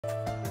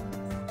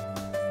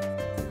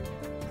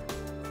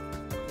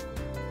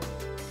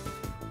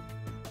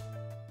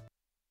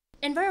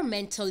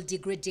Environmental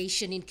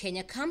degradation in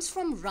Kenya comes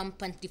from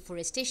rampant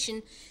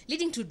deforestation,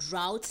 leading to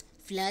droughts,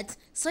 floods,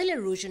 soil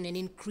erosion, and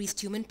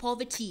increased human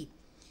poverty.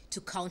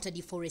 To counter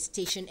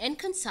deforestation and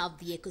conserve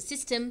the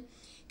ecosystem,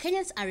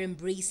 Kenyans are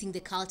embracing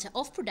the culture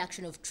of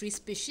production of tree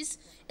species,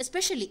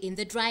 especially in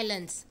the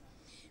drylands.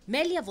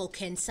 Melia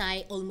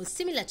volcensai, almost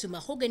similar to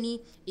mahogany,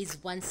 is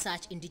one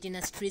such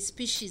indigenous tree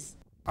species.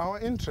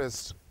 Our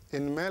interest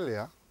in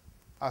Melia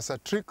as a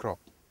tree crop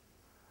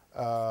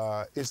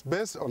is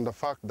based on the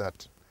fact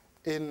that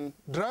in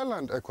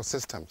dryland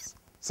ecosystems,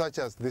 such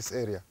as this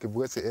area,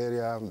 Kibwezi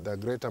area, the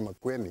greater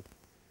mahogany,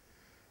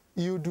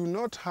 you do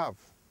not have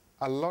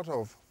a lot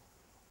of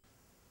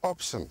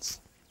options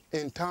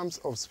in terms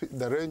of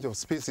the range of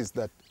species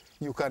that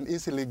you can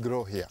easily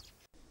grow here.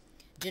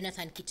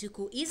 Jonathan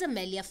Kituku is a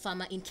Melia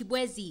farmer in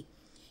Kibwezi.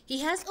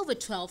 He has over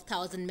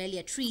 12,000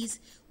 Melia trees,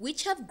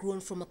 which have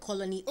grown from a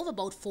colony of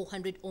about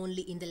 400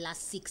 only in the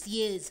last 6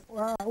 years.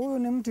 Huyu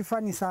ni mti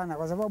fani sana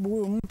kwa sababu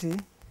huyu mti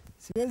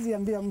siwezi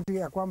ambia mtu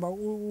ya kwamba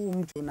huu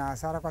mti una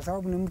hasara kwa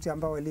sababu ni mti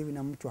ambao eliwi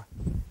na mtwa.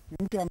 Ni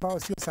mti ambao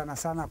sio sana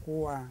sana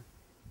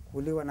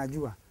kuliwa na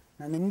jua.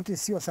 Na ni mti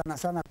sio sana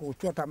sana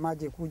kuchota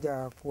maji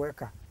kuja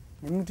kuweka.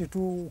 Ni mti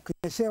tu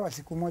ukinyeshewa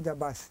siku moja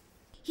basi.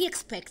 He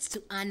expects to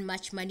earn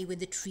much money when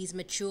the trees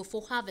mature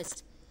for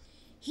harvest.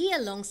 He,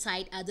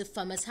 alongside other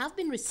farmers, have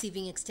been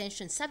receiving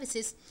extension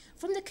services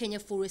from the Kenya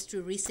Forestry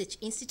Research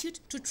Institute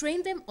to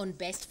train them on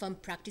best farm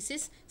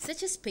practices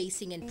such as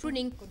spacing and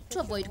pruning to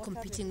avoid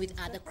competing with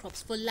other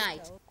crops for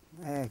light.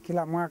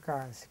 Kila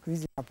mwaka siku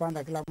hizi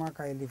napanda kila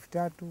mwaka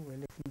 3,000,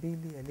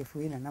 2,000,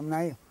 4,000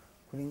 namna hiyo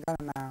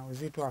kulingana na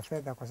uzito wa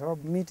fedha kwa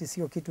sababu miti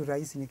sio kitu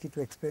rahisi, ni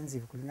kitu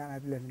expensive kulingana na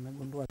vile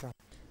nimegundua sasa.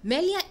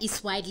 Melia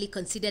is widely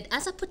considered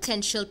as a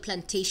potential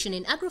plantation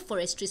and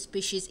agroforestry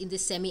species in the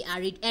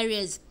semi-arid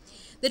areas.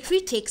 The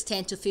tree takes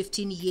 10 to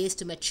 15 years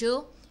to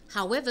mature.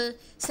 However,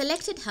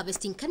 selected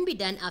harvesting can be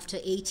done after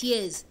 8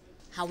 years.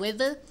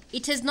 However,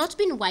 it has not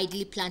been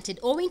widely planted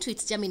owing to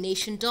its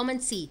germination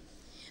dormancy.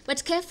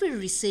 But careful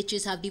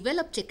researchers have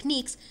developed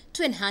techniques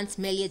to enhance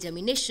Melia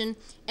germination,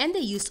 and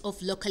the use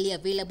of locally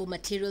available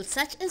materials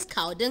such as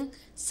cow dung,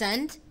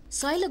 sand,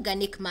 soil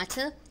organic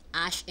matter,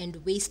 ash and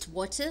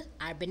wastewater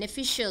are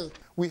beneficial.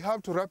 We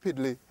have to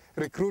rapidly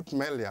recruit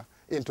Melia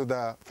into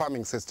the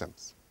farming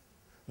systems.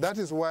 That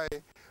is why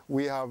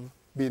we have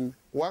been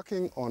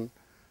working on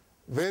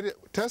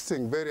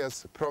testing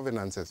various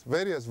provenances,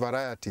 various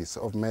varieties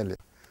of Melia.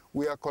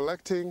 We are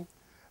collecting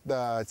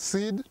the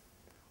seed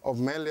of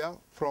Melia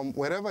from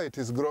wherever it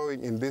is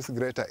growing in this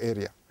greater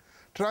area,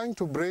 trying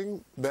to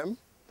bring them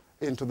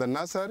into the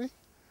nursery,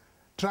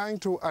 trying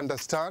to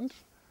understand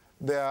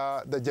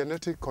the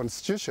genetic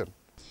constitution.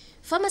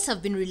 Farmers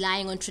have been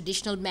relying on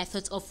traditional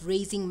methods of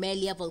raising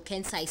Melia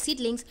volcensai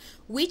seedlings,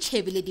 which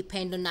heavily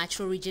depend on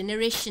natural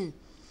regeneration.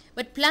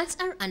 But plans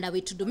are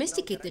underway to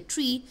domesticate the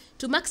tree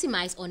to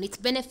maximize on its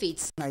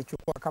benefits.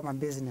 Naichukua kama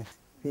business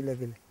vile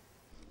vile.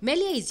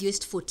 Melia is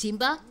used for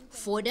timber,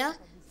 fodder,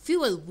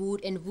 fuel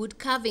wood and wood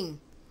carving.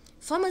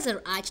 Farmers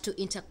are urged to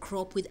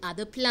intercrop with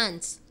other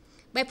plants.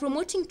 By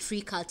promoting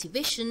tree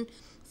cultivation,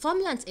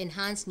 farmlands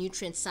enhance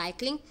nutrient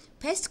cycling,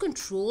 pest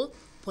control,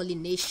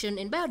 pollination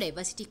and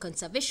biodiversity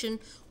conservation,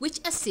 which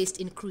assist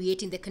in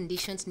creating the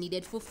conditions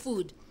needed for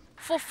food.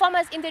 For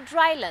farmers in the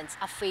drylands,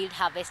 a failed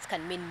harvest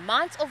can mean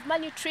months of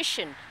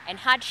malnutrition and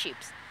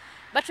hardships.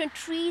 But when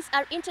trees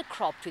are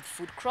intercropped with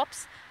food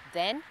crops,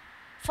 then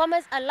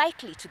farmers are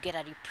likely to get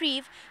a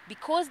reprieve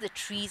because the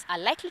trees are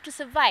likely to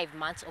survive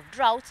months of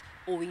drought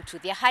owing to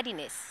their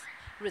hardiness.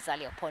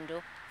 Rosalia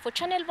Pondo for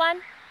Channel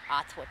 1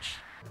 Earthwatch.